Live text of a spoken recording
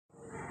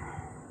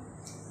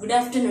Good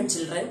afternoon,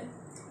 children.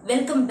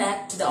 Welcome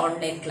back to the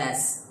online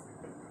class.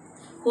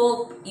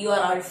 Hope you are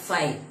all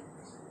fine.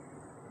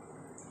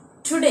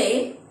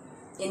 Today,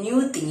 a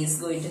new thing is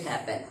going to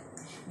happen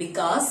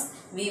because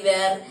we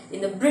were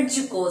in the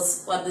bridge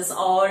course for this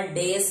all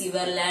days. We were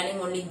learning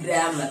only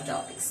grammar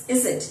topics,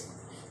 is it?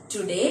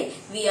 Today,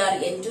 we are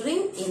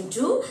entering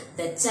into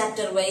the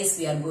chapter wise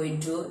we are going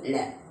to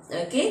learn.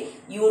 Okay,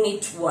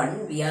 Unit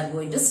 1 we are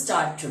going to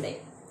start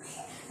today.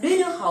 Do you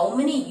know how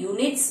many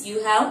units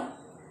you have?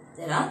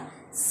 There are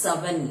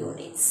 7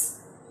 units.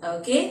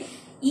 Okay.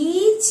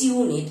 Each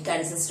unit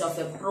consists of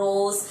a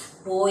prose,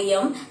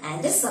 poem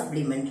and a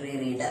supplementary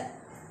reader.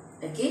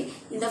 Okay.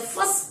 In the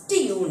first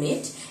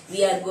unit,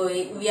 in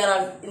every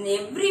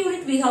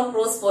unit we have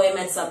prose, poem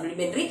and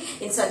supplementary.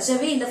 In such a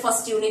way, in the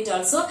first unit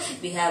also,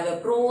 we have a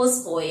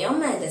prose,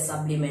 poem and a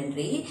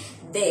supplementary.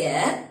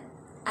 There,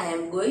 I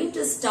am going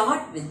to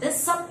start with the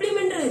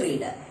supplementary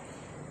reader.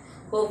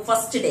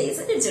 First day,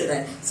 isn't it,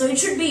 children? So it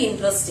should be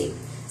interesting.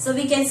 So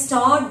we can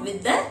start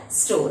with the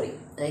story.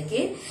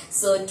 Okay.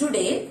 So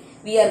today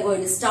we are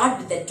going to start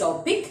with the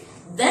topic,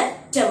 The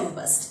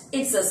Tempest.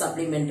 It's a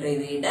supplementary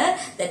reader.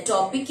 The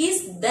topic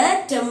is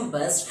The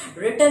Tempest,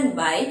 written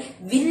by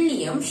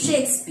William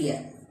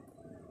Shakespeare.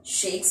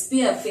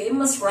 Shakespeare,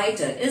 famous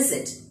writer, is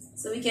it?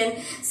 So we can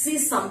see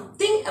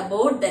something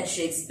about that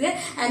Shakespeare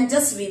and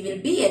just we will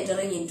be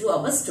entering into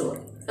our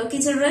story. Okay,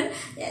 children?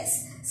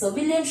 Yes. So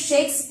William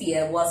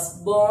Shakespeare was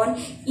born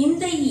in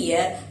the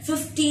year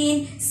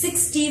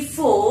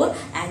 1564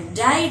 and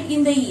died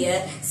in the year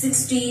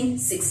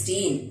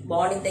 1616.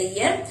 Born in the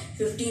year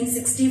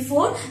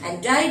 1564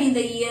 and died in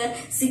the year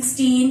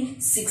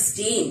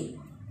 1616.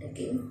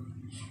 Okay.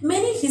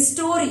 Many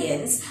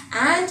historians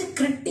and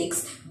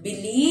critics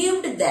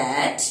believed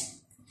that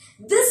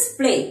this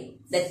play,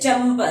 The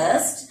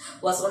Tempest,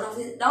 was one of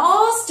his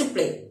last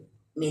plays.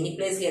 Many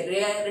plays he had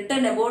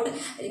written, about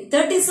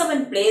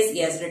 37 plays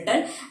he has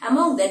written.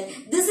 Among that,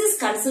 this is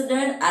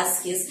considered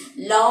as his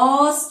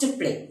last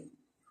play.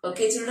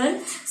 Okay,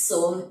 children?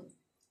 So,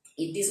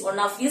 it is one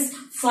of his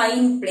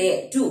fine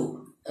play too.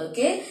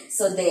 Okay,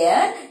 so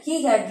there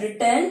he had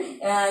written,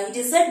 it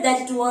is said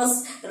that it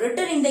was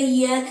written in the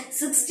year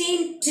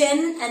 1610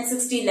 and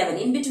 1611.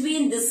 In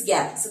between this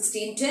gap,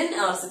 1610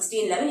 or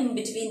 1611, in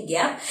between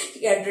gap,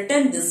 he had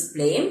written this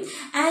play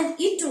and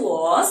it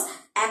was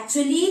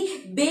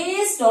actually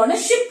based on a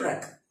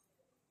shipwreck.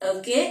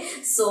 Okay,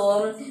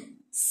 so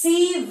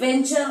Sea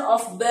Venture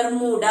of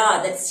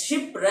Bermuda, that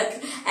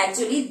shipwreck,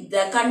 actually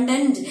the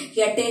content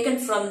he had taken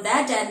from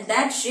that, and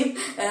that ship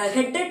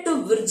headed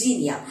to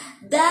Virginia.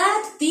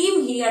 That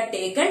theme he had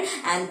taken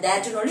and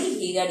that only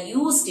he had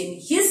used in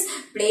his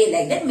play,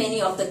 like that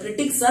many of the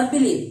critics are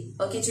believing.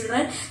 Okay,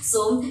 children,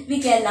 so we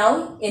can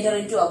now enter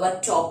into our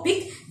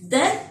topic,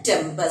 The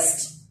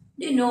Tempest.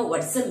 Do you know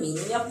what's the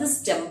meaning of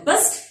this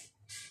tempest?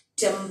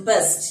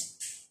 Tempest.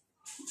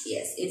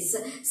 Yes, it's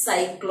a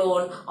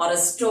cyclone or a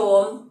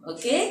storm.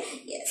 Okay.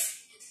 Yes.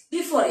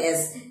 Before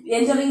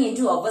entering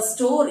into our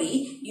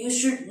story, you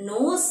should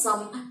know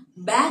some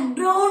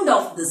background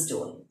of the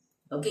story.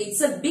 Okay,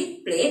 it's a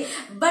big play,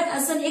 but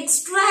as an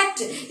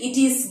extract, it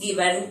is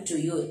given to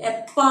you.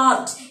 A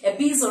part of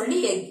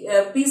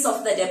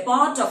that, a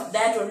part of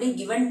that only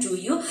given to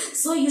you.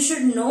 So you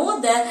should know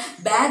the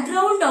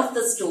background of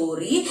the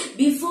story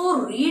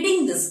before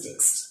reading this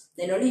text.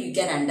 Then only you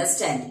can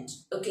understand it.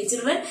 Okay,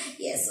 children?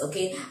 Yes,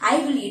 okay. I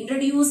will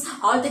introduce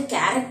all the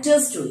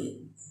characters to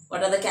you.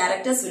 What are the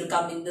characters will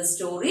come in the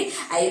story?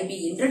 I will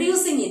be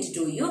introducing it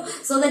to you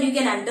so that you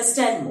can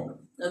understand more.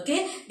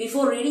 Okay,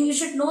 before reading you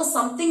should know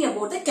something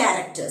about the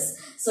characters.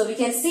 So we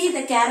can see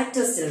the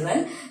characters,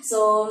 children.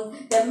 So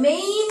the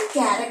main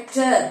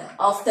character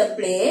of the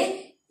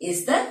play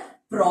is the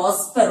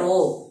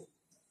Prospero.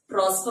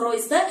 Prospero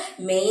is the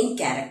main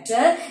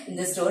character in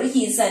the story.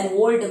 He is an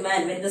old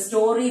man. When the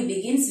story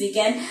begins, we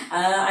can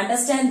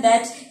understand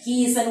that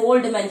he is an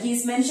old man. He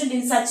is mentioned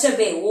in such a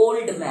way,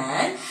 old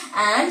man,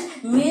 and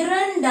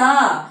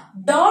Miranda,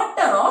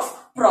 daughter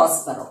of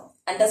Prospero.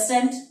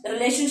 Understand the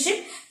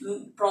relationship?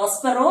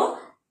 Prospero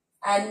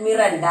and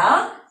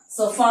Miranda.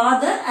 So,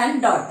 father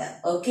and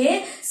daughter.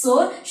 Okay.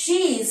 So,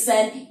 she is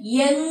an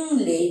young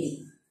lady.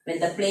 When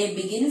the play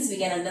begins, we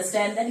can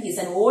understand that he is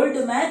an old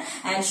man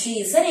and she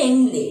is a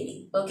young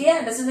lady. Okay.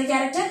 Understand the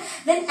character?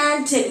 Then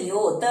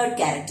Antonio, third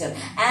character.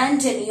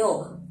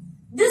 Antonio.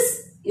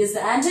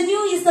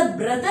 Antonio is the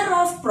brother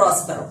of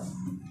Prospero.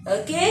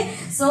 Okay,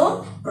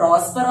 so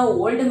Prospero,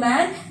 old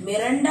man,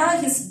 Miranda,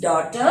 his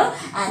daughter,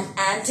 and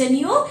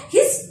Antonio,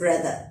 his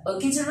brother.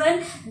 Okay,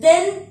 children.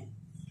 Then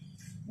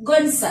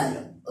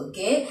Gonzalo.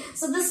 Okay,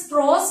 so this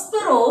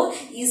Prospero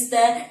is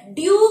the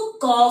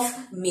Duke of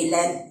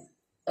Milan.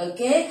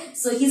 Okay,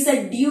 so he's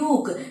a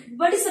duke.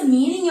 What is the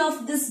meaning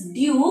of this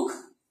duke?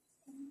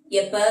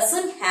 A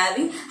person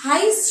having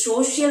high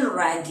social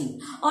ranking,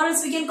 or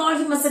else we can call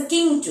him as a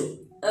king too.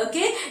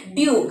 Okay,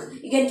 duke.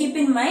 You can keep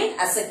in mind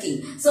as a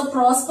king. So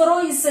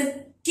Prospero is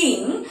a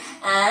king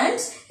and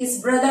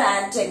his brother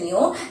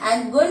Antonio,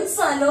 and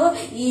Gonzalo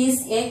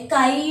is a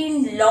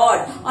kind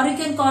lord, or you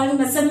can call him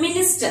as a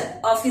minister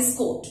of his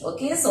court.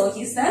 Okay, so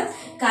he's a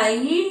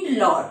kind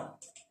lord.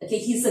 Okay,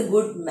 he's a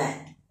good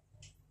man,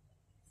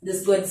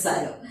 this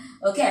Gonzalo.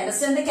 Okay,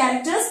 understand the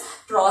characters?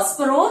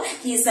 Prospero,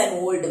 he is an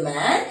old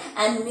man,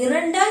 and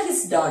Miranda,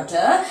 his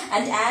daughter,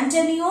 and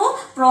Antonio,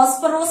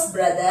 Prospero's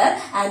brother,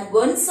 and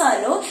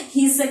Gonzalo,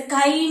 he is a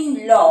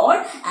kind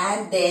lord.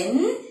 And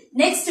then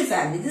next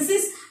family,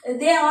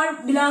 they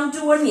all belong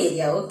to one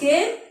area.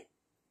 Okay.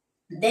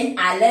 Then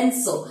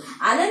Alonso.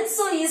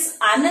 Alonso is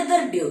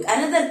another duke,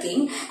 another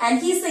king,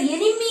 and he is the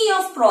enemy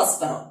of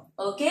Prospero.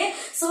 Okay,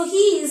 so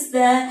he is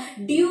the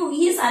duke,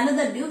 he is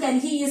another duke,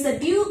 and he is the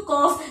Duke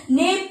of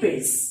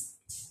Naples.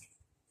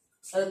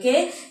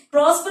 Okay,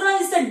 Prospero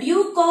is the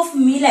Duke of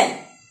Milan.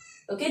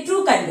 Okay,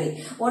 two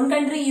country. One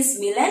country is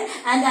Milan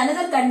and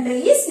another country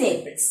is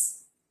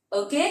Naples.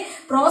 Okay,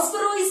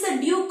 Prospero is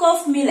the Duke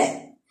of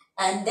Milan,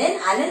 and then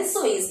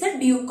Alonso is the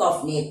Duke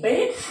of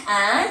Naples,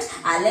 and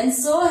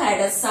Alonso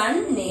had a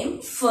son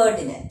named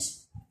Ferdinand.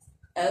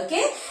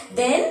 Okay,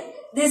 then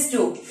these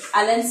two,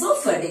 Alonso,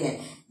 Ferdinand.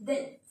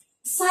 Then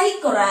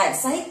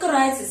Sycorax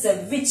is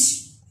a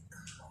witch.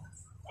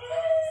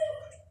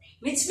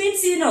 Which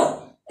means you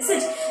know. Is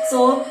it?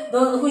 So,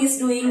 who is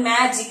doing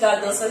magic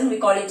or those ones, we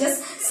call it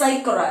as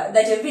Sycorax,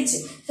 that is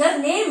witch.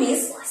 Her name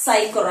is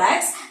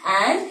Sycorax,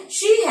 and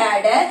she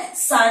had a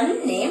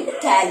son named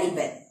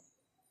Caliban.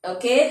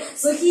 Okay,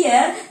 so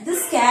here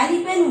this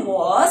Caliban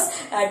was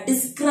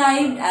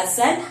described as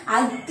an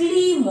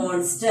ugly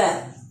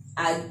monster.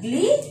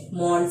 Ugly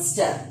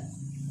monster.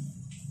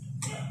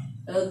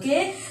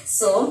 Okay,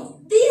 so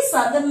these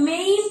are the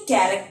main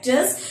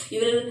characters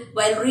you will,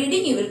 while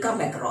reading, you will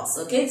come across.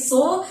 Okay,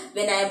 so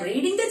when I am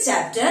reading the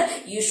chapter,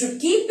 you should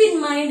keep in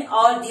mind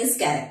all these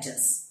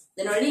characters.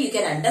 Then only you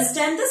can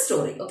understand the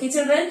story. Okay,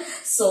 children.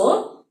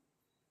 So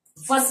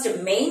first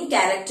main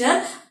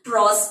character,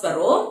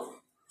 Prospero,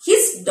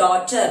 his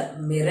daughter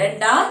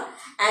Miranda,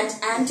 and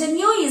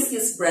Antonio is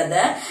his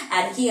brother,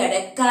 and he had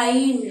a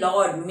kind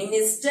lord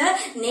minister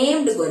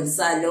named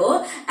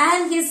Gonzalo,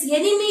 and his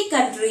enemy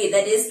country,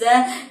 that is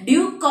the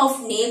Duke of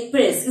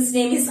Naples, his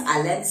name is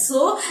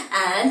Alonso,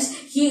 and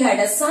he had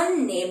a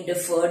son named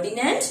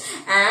Ferdinand.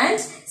 And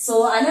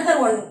so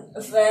another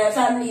one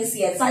family is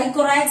here,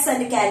 Sycorax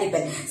and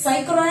Caliban.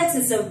 Sycorax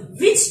is a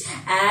witch,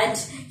 and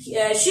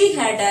she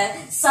had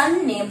a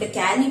son named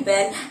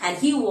Caliban, and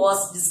he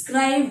was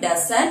described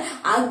as an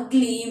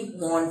ugly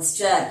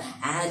monster.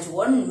 And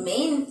one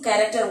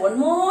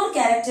more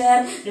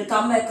character will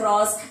come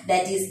across,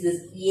 that is this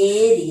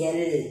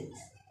Ariel.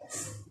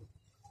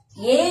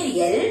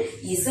 Ariel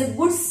is a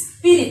good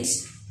spirit.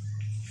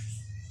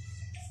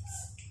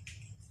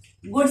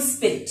 Good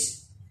spirit.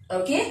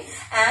 Okay,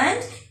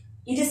 and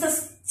it is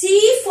the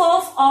chief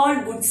of all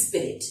good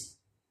spirit.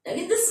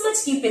 Okay, this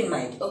much keep in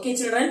mind. Okay,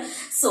 children.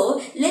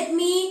 So, let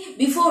me,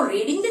 before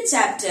reading the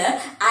chapter,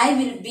 I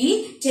will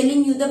be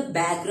telling you the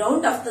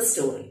background of the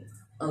story.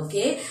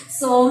 Okay,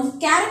 so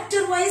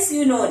character wise,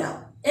 you know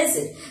now. Is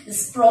it?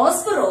 This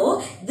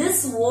Prospero,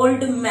 this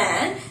old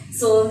man.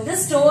 So, the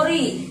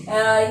story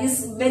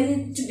is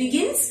when it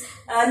begins.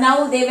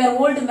 Now they were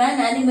old man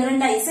and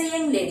Miranda is a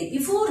young lady.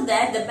 Before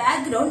that, the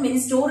background, many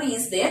story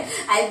is there.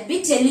 I will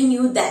be telling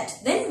you that.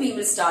 Then we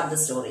will start the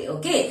story.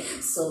 Okay.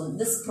 So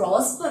this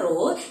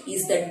Prospero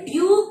is the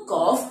Duke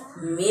of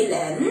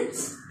Milan,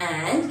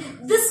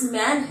 and this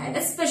man had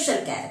a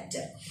special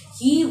character.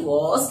 He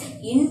was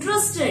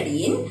interested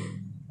in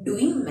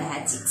doing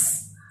magics.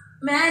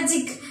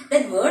 Magic,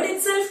 that word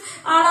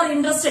itself, all are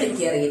interested in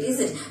hearing it,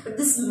 is it? But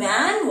this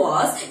man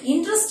was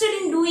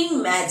interested in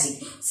doing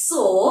magic.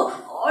 So,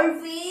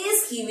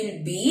 always he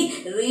will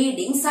be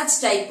reading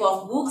such type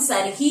of books,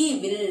 and he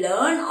will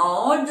learn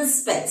all the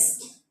spells.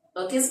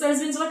 Okay, spells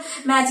means what?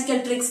 Magical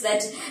tricks,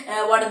 that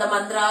what are the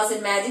mantras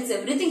and magics,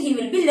 everything he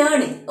will be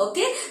learning.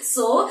 Okay,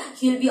 so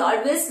he will be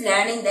always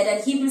learning that,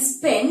 and he will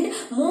spend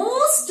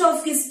most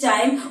of his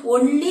time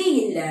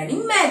only in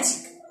learning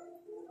magic.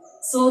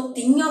 So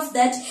think of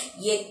that,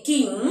 a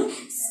king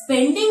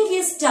spending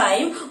his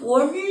time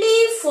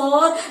only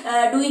for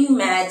doing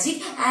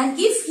magic, and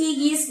if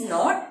he is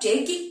not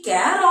taking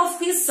care of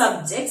his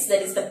subjects,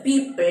 that is the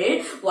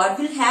people, what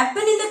will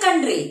happen in the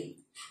country?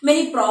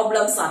 Many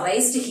problems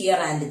arise here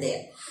and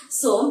there.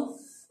 So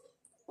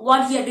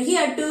what he had to do? He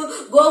had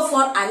to go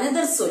for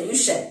another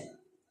solution.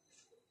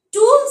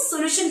 Two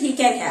solutions he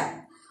can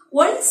have.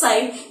 One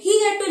side,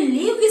 he had to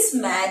leave his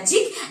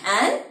magic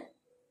and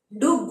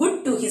do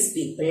good to his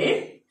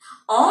people,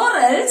 or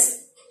else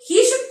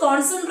he should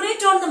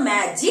concentrate on the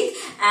magic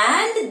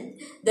and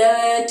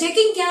the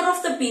taking care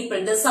of the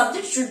people. The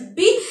subject should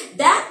be,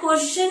 that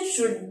position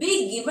should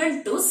be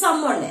given to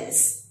someone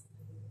else.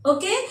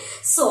 Okay,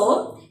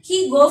 so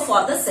he go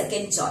for the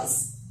second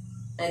choice.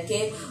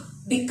 Okay,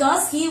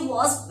 because he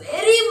was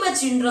very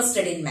much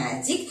interested in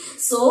magic,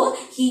 so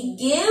he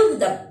gave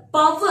the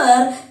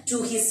power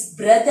to his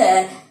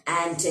brother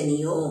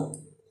Antonio.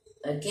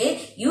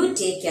 Okay, you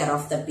take care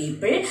of the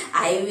people.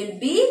 I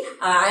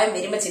am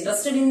very much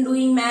interested in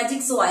doing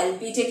magic, so I will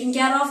be taking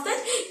care of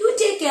that. You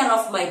take care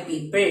of my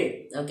people.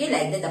 Okay,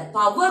 like that the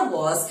power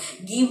was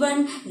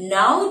given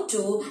now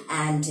to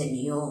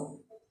Antonio.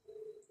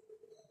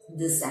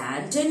 This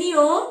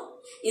Antonio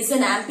is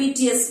an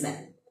ambitious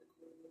man.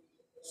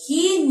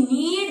 He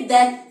need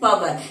that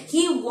power.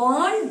 He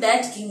want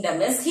that kingdom.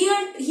 Yes, he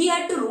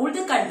had to rule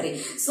the country.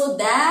 So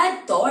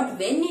that thought,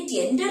 when it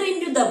entered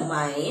into the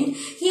mind,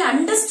 he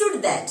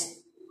understood that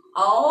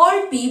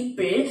all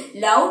people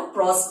loved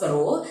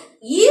Prospero.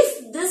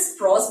 If this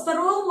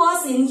Prospero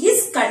was in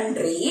his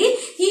country,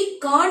 he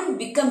can't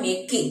become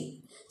a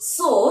king.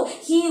 So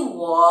he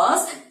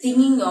was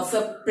thinking of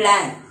a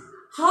plan.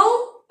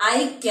 How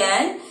I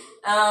can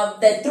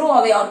throw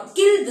away or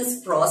kill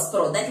this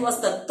Prospero. That was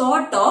the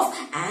thought of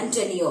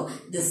Antonio.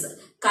 This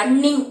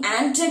cunning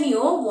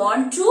Antonio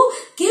want to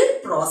kill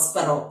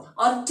Prospero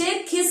or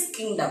take his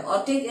kingdom,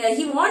 or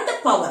he want the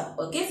power.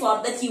 Okay,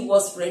 for that he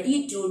was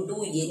ready to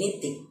do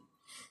anything.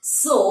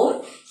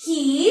 So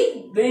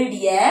he built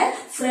a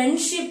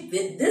friendship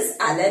with this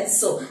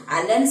Alonso.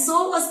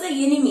 Alonso was the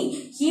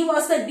enemy. He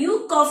was the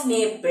Duke of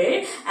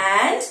Naples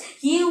and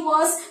he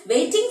was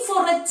waiting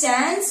for a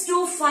chance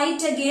to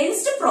fight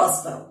against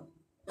Prospero.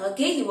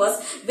 Okay, he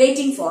was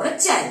waiting for a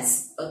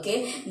chance.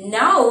 Okay,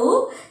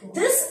 now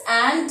this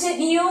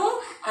Antonio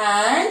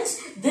and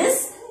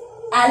this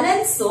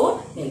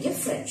Alonso make a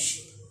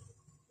friendship.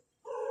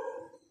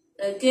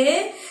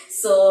 Okay,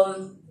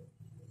 so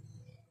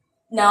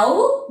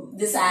now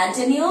this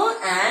Antonio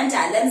and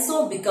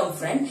Alonso become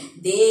friends.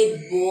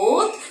 They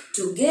both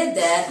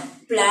together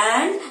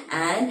planned,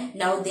 and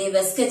now they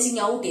were sketching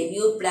out a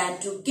new plan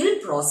to kill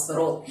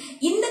Prospero.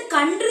 In the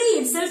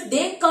country itself,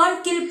 they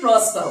can't kill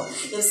Prospero.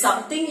 If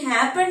something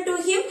happened to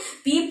him,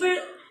 people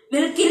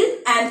will kill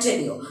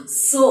Antonio.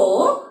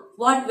 So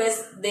what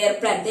was their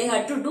plan? They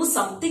had to do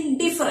something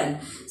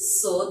different.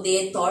 So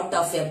they thought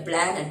of a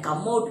plan and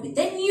come out with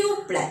a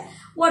new plan.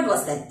 What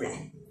was that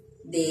plan?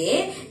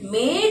 They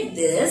made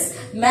this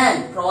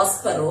man,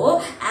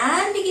 Prospero,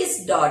 and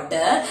his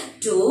daughter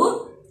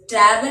to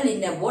travel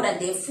in a boat,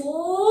 and they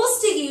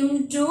forced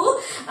him to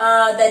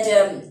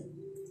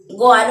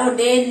go alone.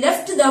 They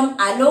left them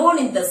alone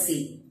in the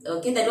sea.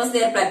 Okay, that was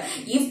their plan.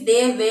 If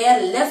they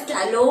were left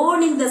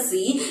alone in the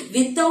sea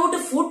without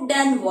food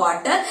and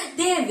water,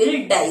 they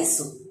will die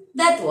soon.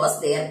 That was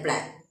their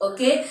plan.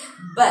 Okay,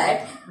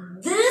 but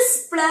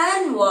this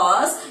plan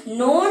was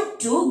known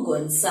to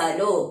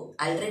Gonzalo.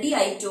 Already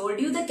I told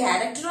you the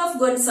character of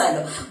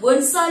Gonzalo.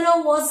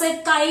 Gonzalo was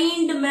a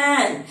kind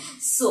man.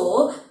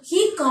 So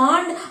he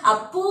can't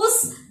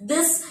oppose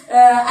this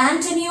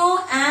Antonio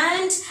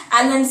and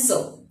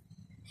Alonso.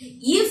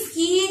 If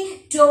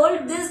he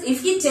told this,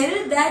 if he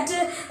tell that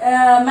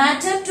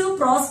matter to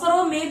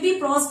Prospero, maybe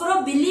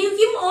Prospero believe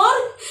him or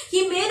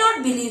he may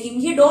not believe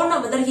him. He don't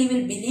know whether he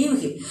will believe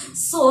him.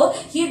 So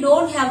he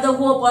don't have the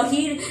hope, or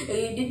he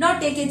did not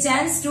take a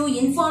chance to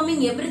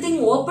informing everything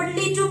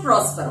openly to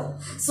Prospero.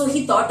 So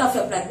he thought of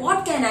a plan.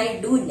 What can I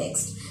do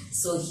next?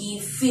 So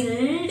he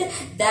filled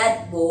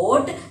that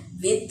boat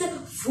with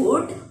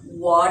food,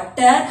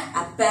 water,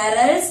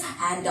 apparels,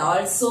 and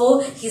also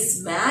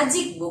his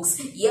magic books.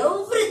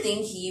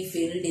 Everything he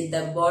filled in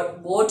the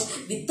boat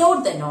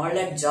without the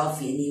knowledge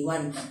of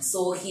anyone.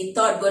 So he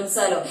thought,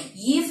 Gonzalo,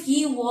 if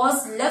he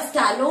was left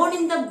alone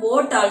in the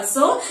boat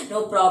also,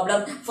 no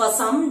problem. For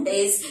some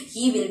days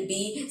he will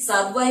be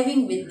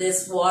surviving with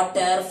this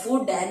water,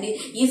 food, and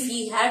if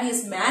he had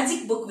his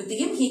magic book with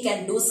him, he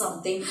can do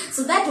something.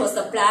 So that was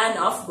the plan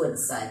of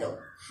Gonzalo.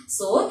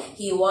 So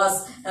he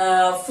was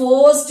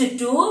forced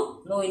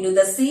to go into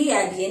the sea,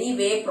 and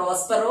anyway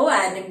Prospero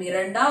and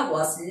Miranda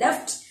was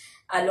left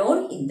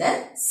alone in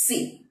the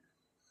sea.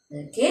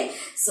 Okay,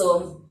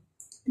 so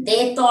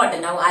they thought,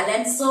 now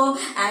Alonso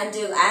and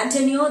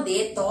Antonio,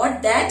 they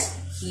thought that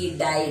he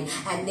died,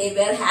 and they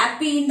were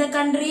happy in the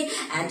country,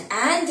 and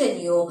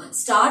Antonio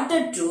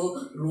started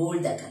to rule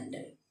the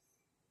country.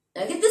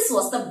 Okay, this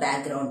was the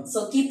background.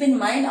 So keep in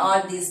mind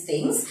all these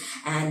things.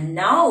 And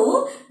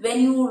now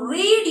when you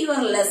read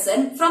your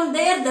lesson, from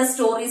there the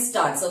story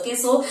starts. Okay,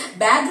 so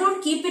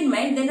background keep in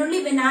mind. Then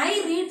only when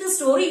I read the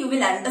story, you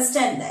will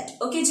understand that.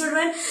 Okay,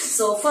 children.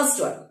 So first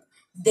one.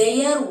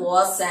 There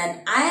was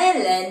an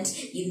island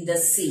in the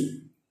sea.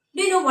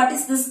 Do you know what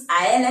is this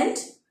island?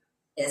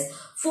 Yes,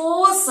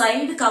 four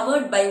sides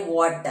covered by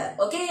water.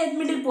 Okay, at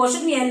middle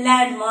portion a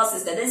land mass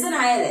is there. There is an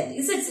island.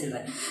 Is it,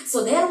 children?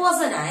 So there was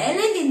an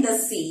island in the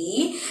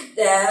sea.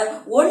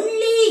 The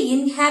only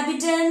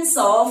inhabitants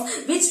of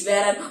which were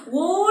an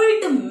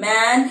old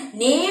man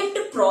named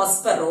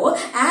Prospero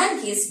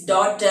and his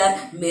daughter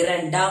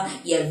Miranda,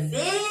 a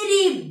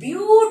very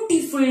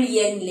beautiful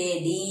young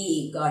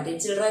lady. Got it,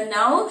 children?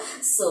 Now,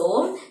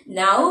 so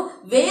now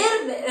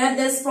where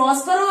there's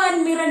Prospero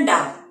and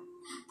Miranda.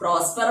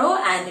 Prospero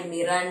and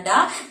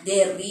Miranda,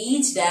 they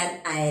reached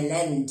an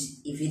island.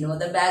 If you know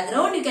the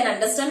background, you can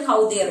understand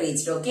how they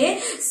reached, okay.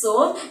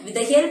 So, with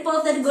the help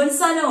of that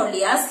Gonzalo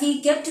only, as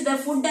he kept the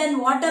food and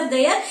water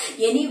there,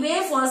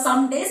 anyway, for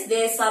some days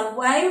they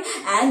survived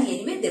and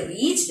anyway they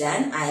reached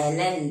an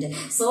island.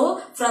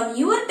 So, from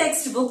your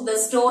textbook, the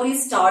story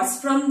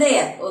starts from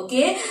there,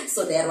 okay.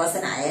 So, there was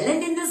an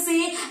island in the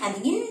sea,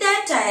 and in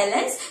that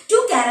island,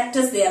 two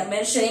characters they are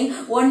mentioning.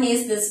 One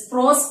is this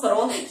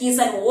Prospero, he is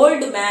an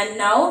old man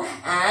now,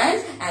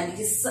 and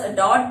his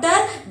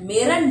daughter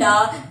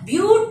Miranda,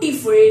 beautiful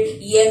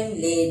young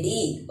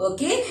lady,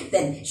 okay.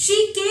 Then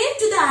she came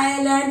to the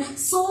island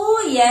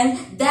so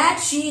young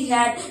that she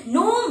had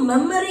no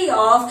memory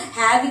of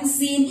having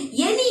seen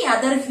any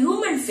other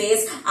human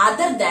face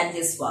other than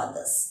his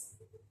father's.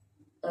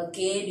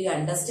 Okay, do you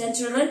understand,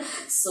 children?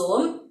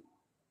 So,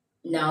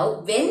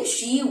 now when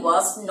she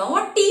was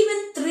not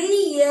even 3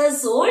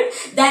 years old,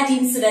 that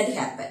incident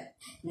happened.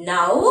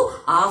 Now,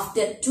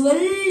 after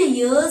 12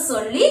 years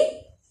only,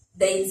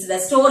 the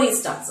story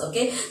starts,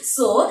 okay.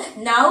 So,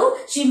 now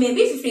she may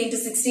be 15 to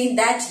 16,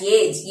 that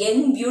age,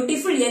 young,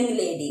 beautiful young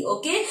lady,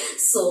 okay.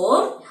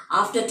 So,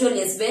 after 12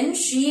 years, when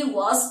she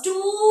was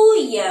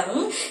too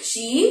young,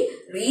 she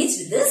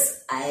reached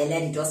this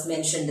island, it was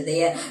mentioned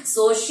there.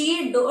 So,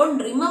 she don't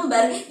remember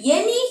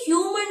any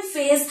human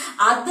face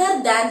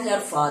other than her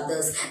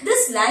father's.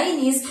 This line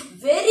is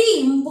very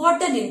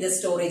important in this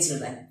story,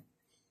 children.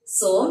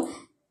 So,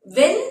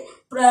 when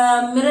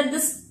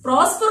this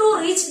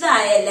Prospero reached the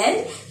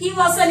island, he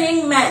was a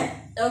young man.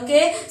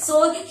 Okay,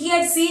 so he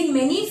had seen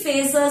many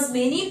faces,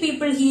 many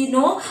people he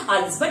know,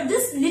 but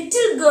this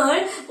little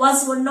girl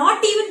was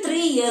not even 3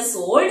 years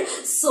old.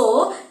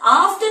 So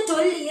after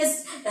 12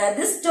 years,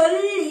 this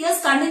 12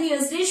 years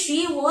continuously,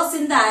 she was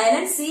in the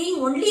island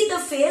seeing only the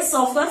face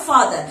of her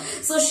father.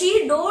 So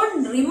she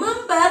don't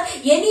remember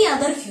any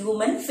other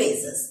human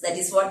faces. That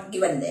is what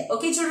given there.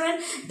 Okay,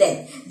 children.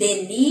 Then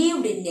they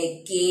lived in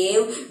a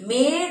cave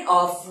made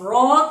of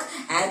rock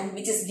and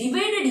which is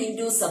divided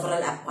into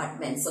several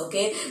apartments.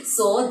 Okay,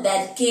 so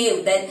that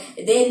cave, that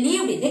they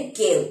lived in a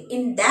cave.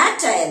 In that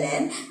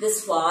island,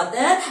 this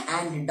father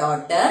and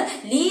daughter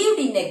lived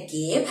in a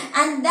cave,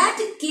 and that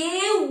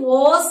cave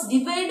was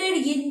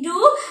divided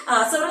into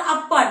several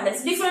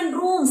apartments. Different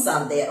rooms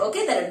are there.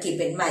 Okay, that will keep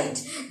in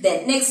mind.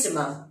 Then next,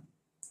 ma'am.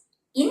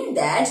 In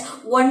that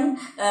one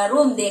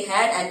room they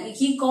had, and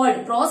he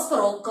called,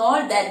 Prospero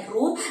called that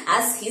room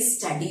as his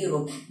study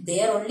room.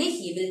 There only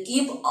he will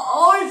keep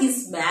all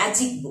his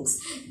magic books.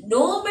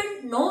 No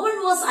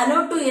one was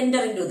allowed to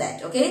enter into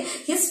that. Okay,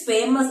 his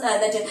famous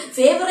that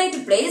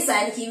favorite place,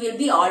 and he will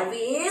be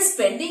always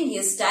spending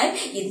his time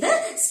in the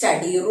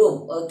study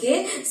room.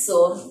 Okay,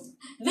 so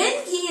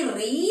when he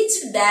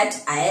reached that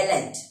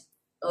island,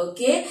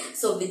 okay,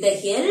 so with the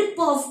help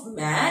of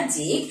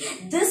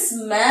magic, this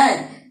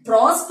man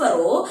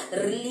Prospero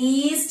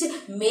released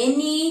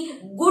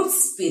many good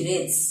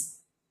spirits.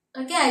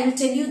 Okay, I will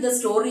tell you the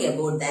story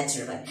about that,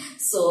 children.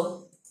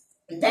 So,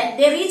 that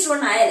they reached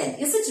one island.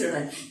 Is it,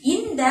 children?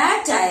 In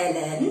that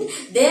island,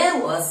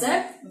 there was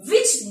a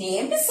witch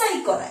named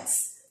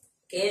Sycorax.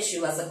 Okay,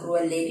 she was a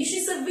cruel lady.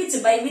 She's a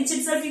witch. By witch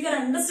itself, you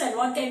can understand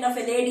what kind of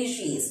a lady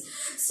she is.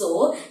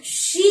 So,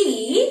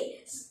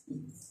 she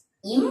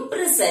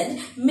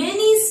imprisoned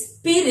many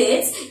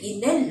spirits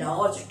in a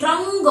large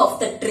trunk of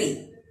the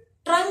tree.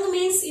 Trunk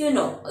means, you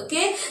know,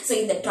 okay. So,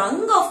 in the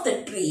trunk of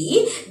the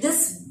tree,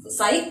 this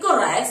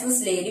Sycorax,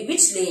 this lady,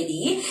 witch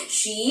lady,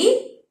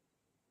 she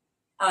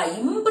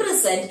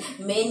imprisoned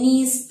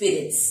many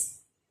spirits.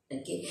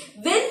 Okay.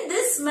 When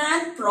this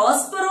man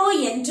Prospero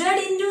entered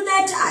into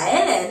that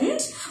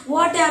island,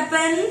 what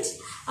happened?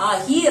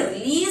 He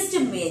released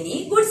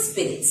many good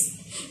spirits.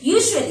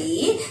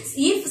 Usually,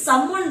 if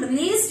someone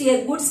released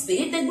a good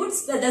spirit,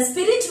 the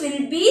spirit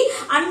will be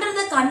under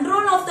the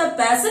control of the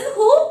person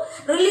who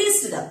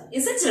released them.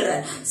 Is it,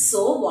 children?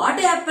 So, what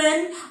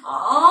happened?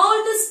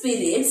 All the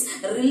spirits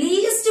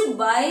released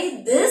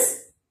by this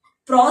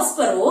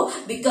Prospero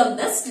become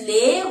the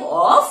slave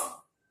of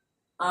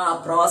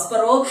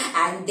Prospero,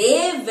 and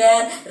they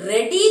were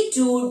ready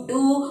to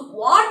do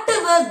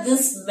whatever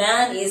this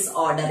man is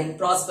ordering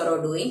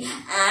Prospero doing,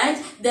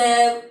 and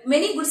the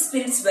many good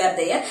spirits were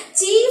there.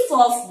 Chief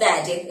of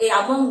that,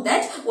 among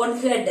that one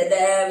heard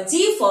the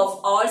chief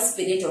of all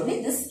spirit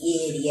only, this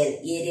Ariel.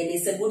 Ariel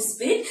is a good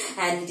spirit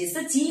and it is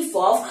the chief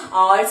of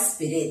all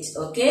spirit.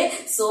 Okay,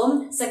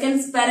 so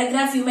second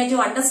paragraph you might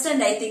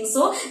understand, I think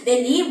so.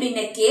 They lived in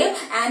a cave,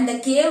 and the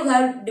cave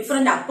had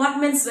different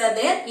apartments were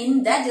there.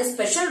 In that a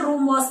special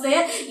room was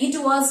there.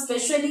 It was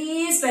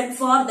specially spent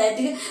for that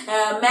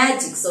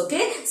magics,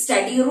 okay,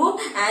 study room.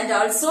 And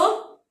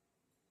also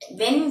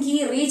when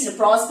he reached,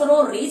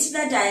 Prospero reached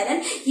that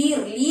island, he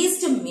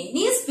released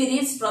many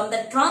spirits from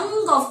the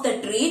trunk of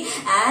the tree,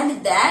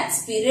 and that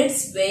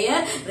spirits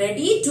were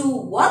ready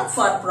to work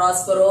for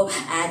Prospero,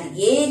 and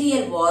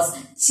Ariel was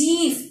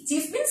chief.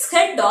 Chief means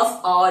head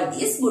of all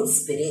these good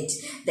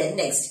spirits. Then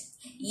next,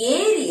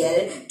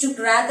 Ariel took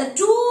rather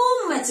too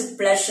much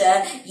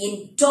pleasure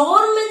in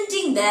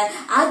tormenting the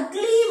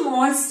ugly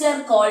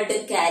monster called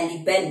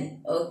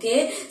Caliban.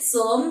 Okay,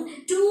 so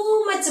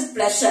too much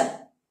pleasure.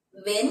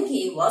 when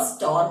he was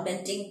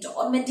tormenting.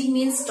 Tormenting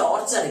means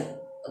torturing.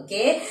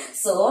 Okay,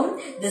 so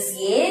this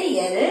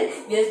Ariel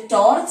will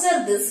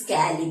torture this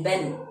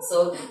Caliban.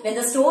 So when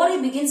the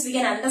story begins, we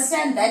can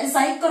understand that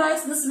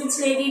Sycorax, this witch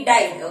lady,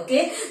 died.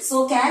 Okay,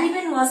 so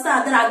Caliban was the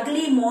other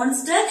ugly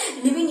monster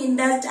living in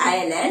that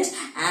island,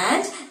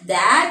 and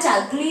that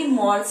ugly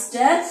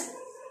monster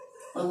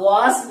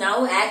was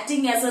now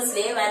acting as a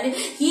slave, and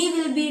he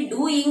will be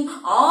doing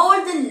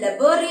all the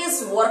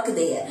laborious work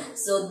there.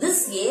 So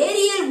this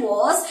Ariel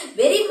was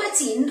very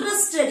much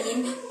interested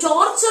in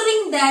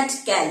torturing that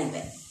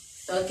Caliban.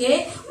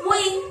 Okay,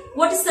 why?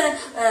 What is the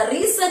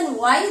reason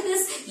why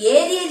this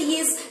Ariel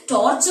is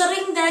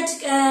torturing that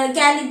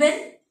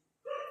Caliban?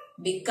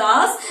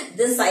 Because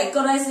the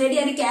Sycorax lady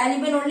and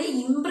Caliban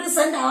only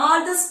imprisoned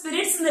all the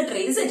spirits in the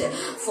tree, isn't it?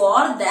 For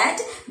that,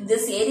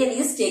 this Ariel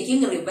is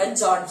taking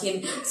revenge on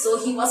him.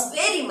 So he was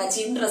very much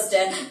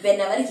interested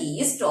whenever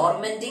he is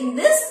tormenting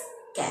this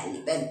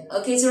Caliban.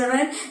 Okay,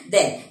 children.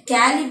 Then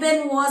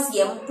Caliban was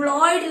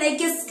employed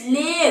like a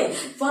slave.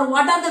 For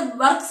what are the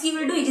works he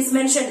will do? It is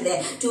mentioned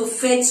there. To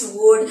fetch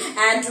wood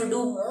and to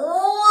do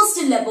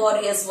most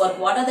laborious work.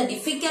 What are the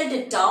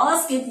difficult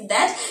tasks in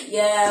that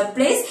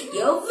place?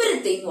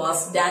 Everything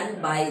was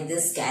done by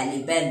this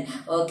Caliban.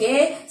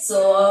 Okay.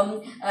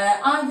 So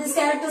are these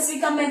characters we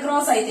come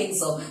across? I think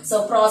so.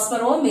 So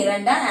Prospero,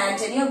 Miranda,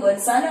 Antonio,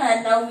 Gonzalo,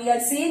 and now we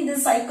are seeing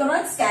this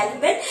Sycorax,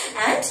 Caliban,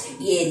 and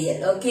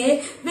Ariel.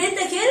 Okay. With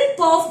the help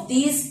of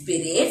these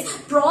spirits,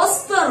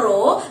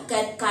 Prospero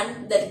can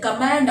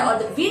command all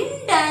the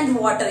wind and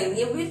water,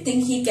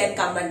 everything he can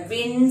command,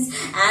 winds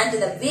and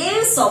the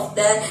waves of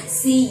the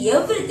sea,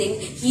 everything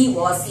he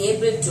was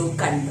able to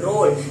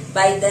control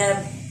by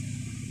the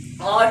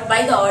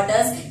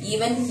orders.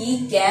 Even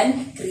he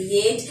can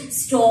create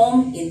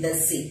storm in the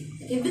sea.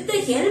 Okay, with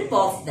the help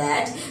of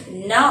that,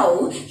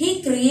 now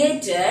he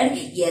created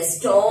a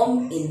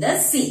storm in the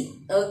sea.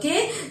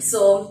 Okay,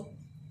 so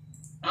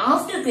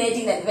after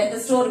creating that, when the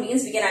story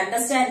begins, we can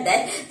understand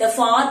that the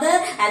father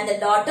and the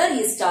daughter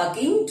is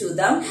talking to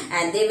them,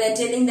 and they were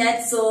telling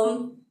that,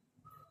 so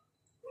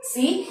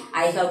see,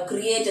 I have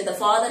created, the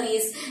father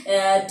is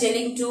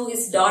telling to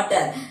his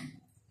daughter,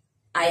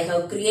 I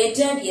have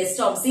created a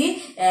storm.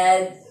 See,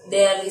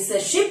 there is a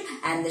ship,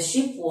 and the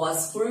ship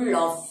was full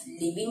of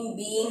living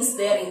beings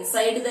there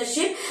inside the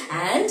ship,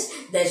 and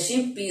the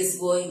ship is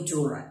going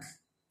to wreck.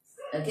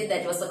 Okay,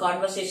 that was the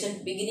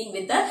conversation beginning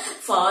with the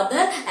father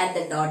and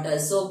the daughter.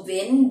 So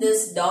when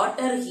this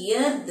daughter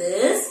heard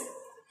this,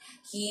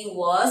 she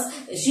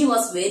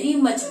was very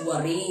much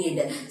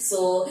worried.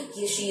 So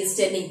she is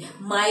telling,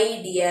 my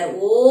dear,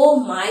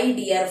 oh my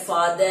dear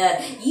father,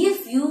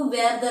 if you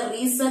were the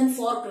reason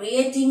for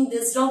creating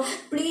this storm,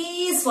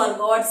 please for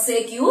God's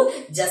sake you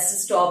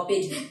just stop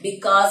it,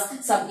 because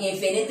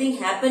if anything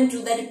happened to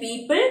the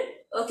people,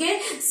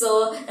 okay,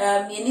 so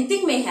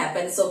anything may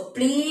happen, so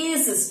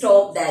please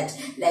stop that,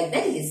 like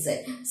that he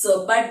said.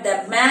 So but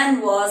the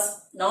man was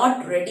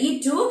not ready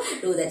to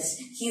do that.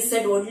 He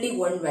said only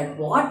one word,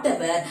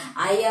 whatever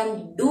I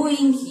am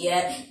doing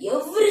here,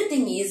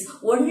 everything is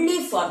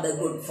only for the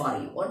good for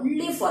you,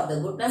 only for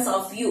the goodness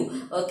of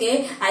you.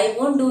 Okay, I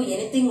won't do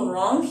anything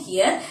wrong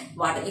here.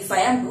 What if I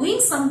am doing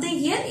something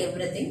here,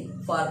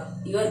 everything for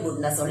your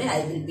goodness only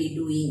I will be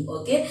doing.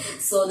 Okay,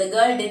 so the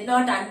girl did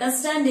not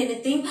understand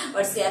anything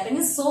what's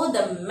happening. So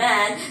the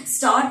man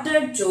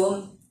started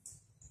to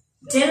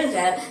tell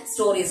her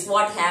stories,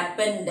 what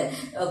happened,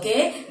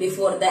 okay,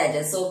 before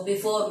that. So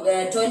before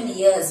 12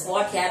 years,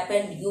 what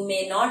happened, you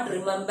may not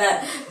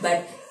remember,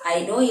 but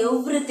I know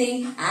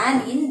everything.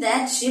 And in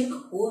that ship,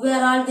 who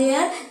were all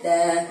there?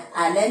 The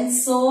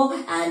Alonso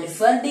and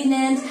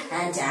Ferdinand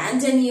and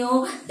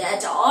Antonio,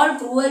 that all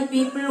cruel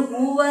people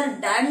who were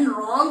done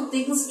wrong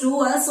things to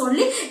us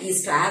only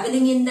is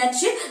traveling in that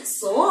ship.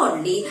 So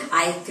only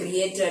I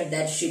created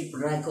that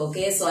shipwreck.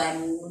 Okay, so I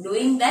am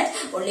doing that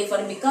only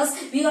for, because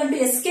we want to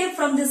escape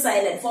from this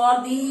island.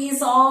 For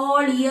these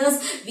all years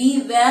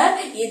we were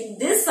in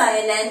this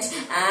island,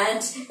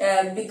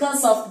 and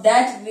because of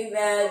that we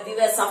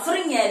were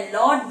suffering a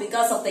lot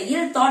because of the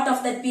ill thought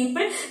of the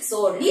people.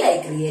 So only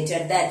I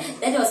created that.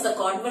 That was the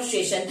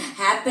conversation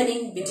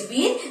happening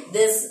between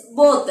this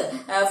both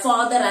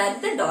father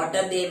and the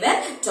daughter. They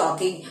were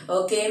talking.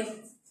 Okay.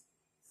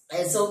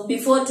 And so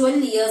before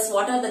 12 years,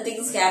 what are the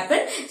things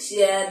happened?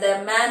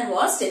 The man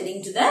was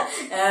telling to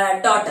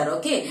the daughter.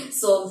 Okay.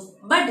 So,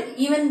 but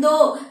even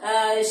though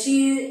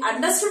she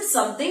understood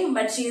something,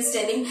 but she is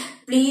telling,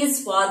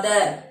 please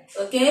father,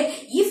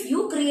 okay, if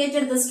you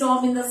created the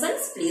storm in the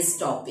sense, please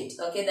stop it.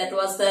 Okay. That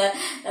was the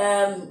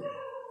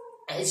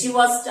she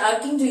was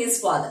talking to his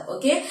father.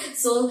 Okay,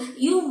 so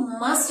you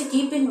must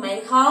keep in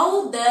mind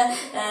how the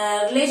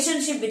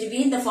relationship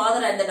between the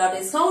father and the daughter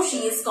is, how she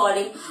is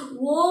calling,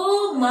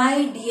 oh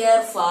my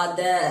dear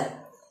father.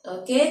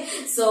 Okay,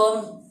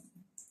 so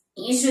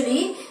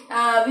Usually,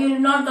 we will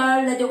not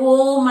call that,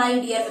 oh my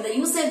dear, for the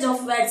usage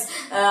of words.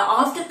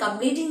 After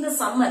completing the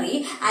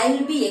summary, I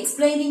will be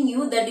explaining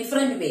you the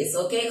different ways,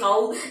 okay,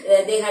 how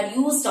they had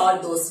used all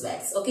those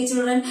words, okay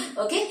children,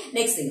 okay.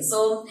 Next thing,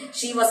 so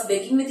she was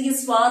begging with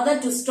his father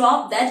to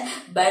stop that,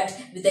 but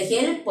with the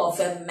help of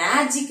a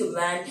magic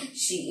wand,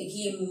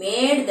 he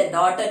made the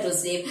daughter to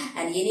sleep,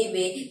 and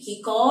anyway,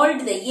 he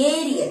called the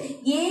Ariel.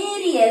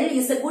 Ariel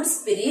is a good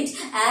spirit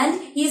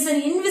and he is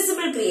an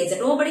invisible creature.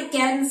 Nobody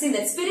can see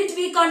that spirit.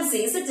 We can't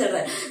see, is it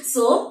children?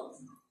 So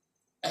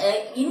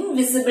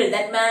invisible,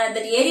 that man,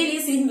 that Ariel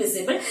is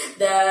invisible.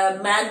 The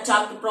man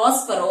talked to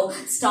Prospero,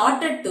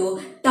 started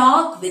to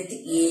talk with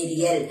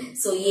Ariel.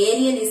 So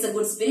Ariel is a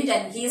good spirit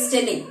and he is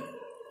telling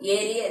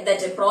Ariel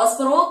that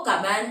Prospero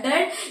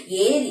commanded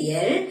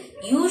Ariel,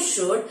 you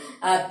should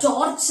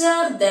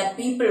torture the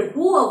people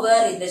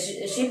whoever in the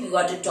ship. You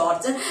got to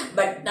torture,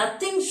 but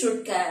nothing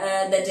should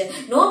that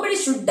nobody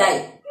should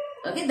die.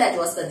 Okay, that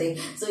was the thing.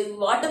 So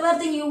whatever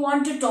thing you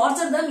want to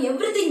torture them,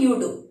 everything you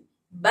do.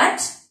 But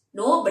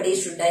nobody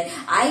should die.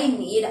 I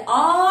need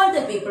all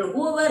the people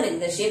who were in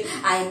the ship.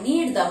 I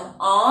need them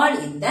all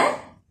in the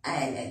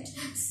island.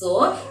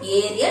 So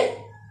Ariel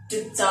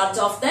took charge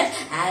of that,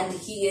 and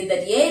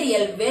that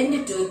Ariel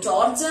went to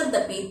torture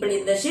the people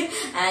in the ship.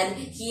 And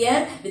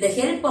here, with the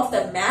help of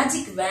the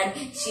magic wand,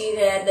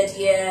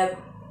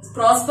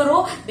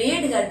 Prospero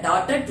made her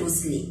daughter to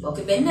sleep.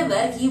 Okay,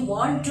 whenever he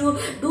want to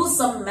do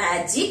some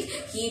magic,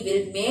 he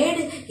will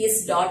made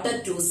his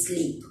daughter to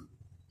sleep.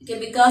 Okay,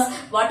 because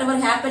whatever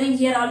happening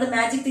here, all the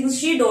magic things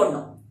she don't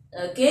know.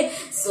 Okay,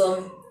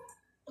 so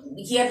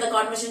here the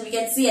conversation, we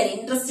can see an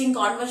interesting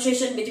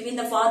conversation between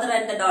the father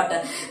and the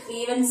daughter.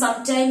 Even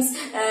sometimes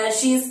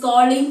she is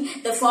calling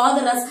the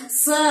father as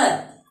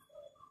sir.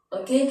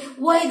 Okay,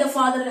 why the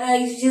father?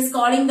 She is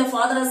calling the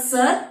father as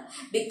sir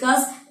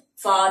because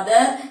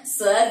father,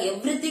 sir,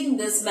 everything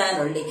this man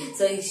only.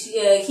 So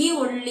he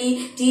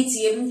only teach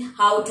him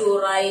how to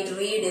write,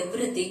 read,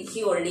 everything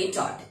he only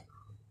taught.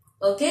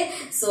 Okay,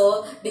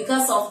 so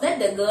because of that,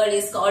 the girl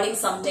is calling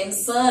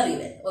sometimes sir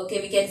even.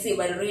 Okay, we can see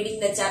while reading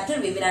the chapter,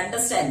 we will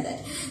understand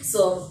that.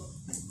 So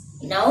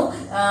now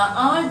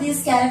all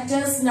these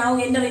characters now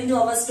enter into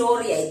our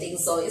story, I think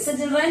so. Is it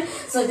children?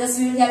 So just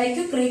we will have a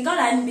quick recall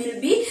and we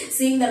will be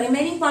seeing the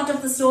remaining part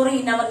of the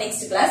story in our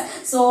next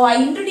class. So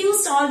I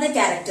introduced all the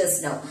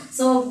characters now.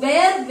 So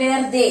where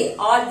were they?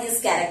 All these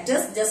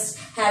characters, just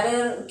have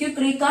a quick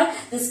recall.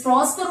 This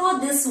Prospero,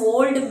 this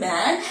old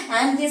man,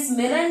 and this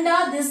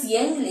Miranda, this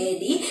young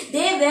lady,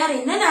 they were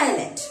in an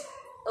island.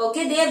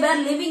 Okay, they were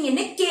living in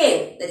a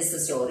cave. That is the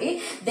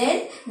story.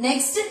 Then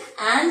next,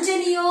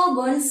 Antonio,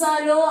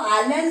 Gonzalo,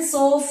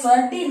 Alonso,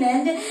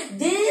 Ferdinand,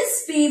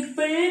 these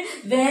people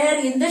were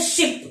in the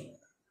ship.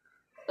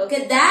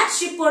 Okay, that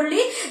ship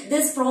only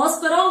this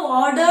Prospero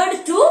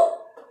ordered to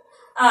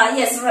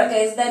yes,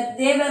 okay, that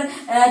they were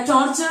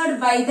tortured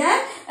by the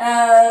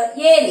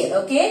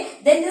Ariel. Okay,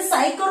 then the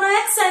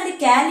Sycorax and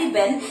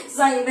Caliban.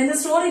 So when the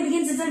story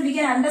begins, we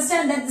can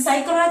understand that the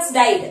Sycorax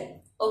died.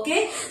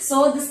 Okay,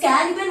 so this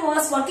Caliban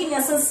was working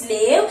as a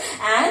slave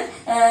and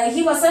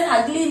he was an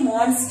ugly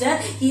monster.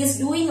 He is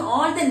doing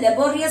all the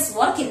laborious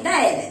work in the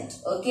island.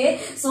 Okay,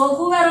 so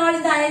who are all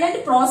in the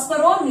island?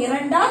 Prospero,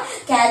 Miranda,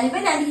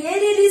 Caliban, and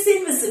Ariel is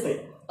invisible.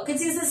 Okay,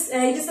 it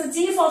is the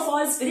chief of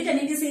all spirit and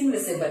it is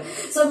invisible.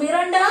 So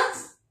Miranda,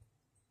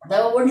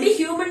 the only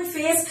human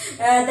face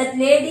that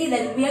lady,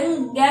 that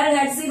young girl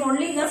had seen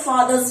only her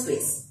father's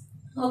face.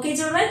 Okay,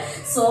 children.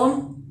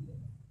 So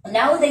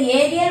now the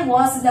Ariel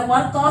was in the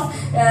work of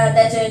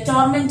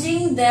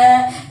tormenting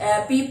the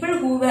people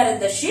who were in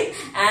the ship,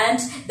 and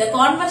the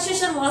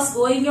conversation was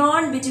going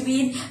on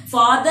between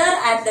father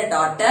and the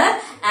daughter,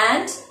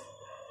 and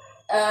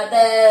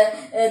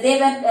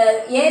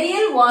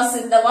Ariel was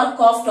in the work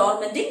of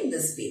tormenting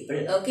these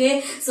people.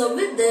 Okay, so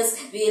with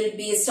this we will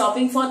be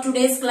stopping for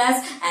today's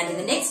class, and in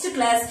the next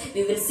class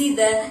we will see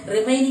the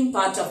remaining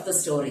part of the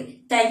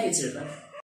story. Thank you, children.